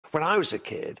When I was a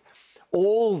kid,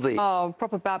 all the... Oh,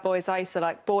 proper bad boys. I used to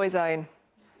like Boys Own.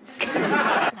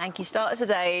 Thank you. Start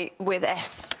today with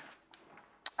S.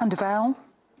 And a vowel.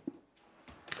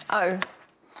 O.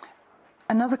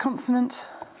 Another consonant.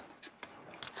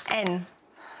 N.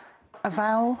 A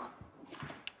vowel.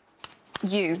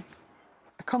 U.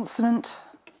 A consonant.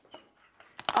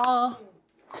 R.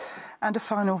 And a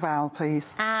final vowel,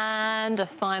 please. And a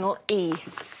final E.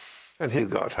 And who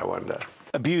got, I wonder?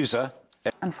 Abuser.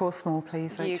 And 4 small,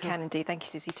 please, Rachel. You can indeed. Thank you,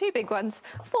 Susie. 2 big ones,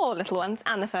 4 little ones,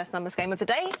 and the first numbers game of the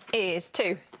day is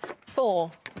 2,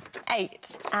 4,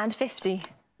 8, and 50.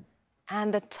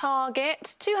 And the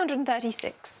target,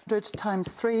 236. 100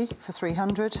 times 3 for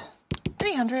 300.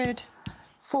 300.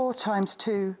 4 times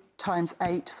 2 times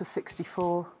 8 for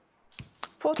 64.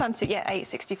 4 times 2, yeah, 8,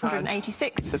 64,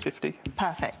 186. So 50.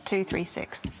 Perfect,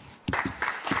 236.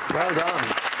 Well done.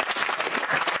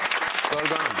 Well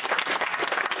done.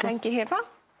 Thank you, Hirpa.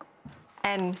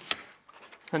 N.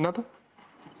 Another.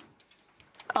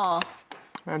 R.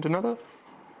 And another.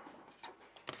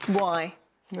 Y.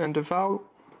 And a vowel.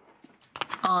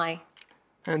 I.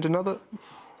 And another.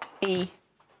 E.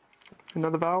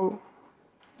 Another vowel.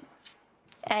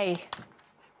 A.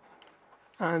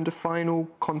 And a final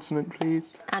consonant,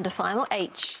 please. And a final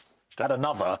H. Had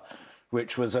another,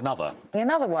 which was another.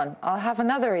 Another one. I'll have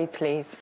another E, please.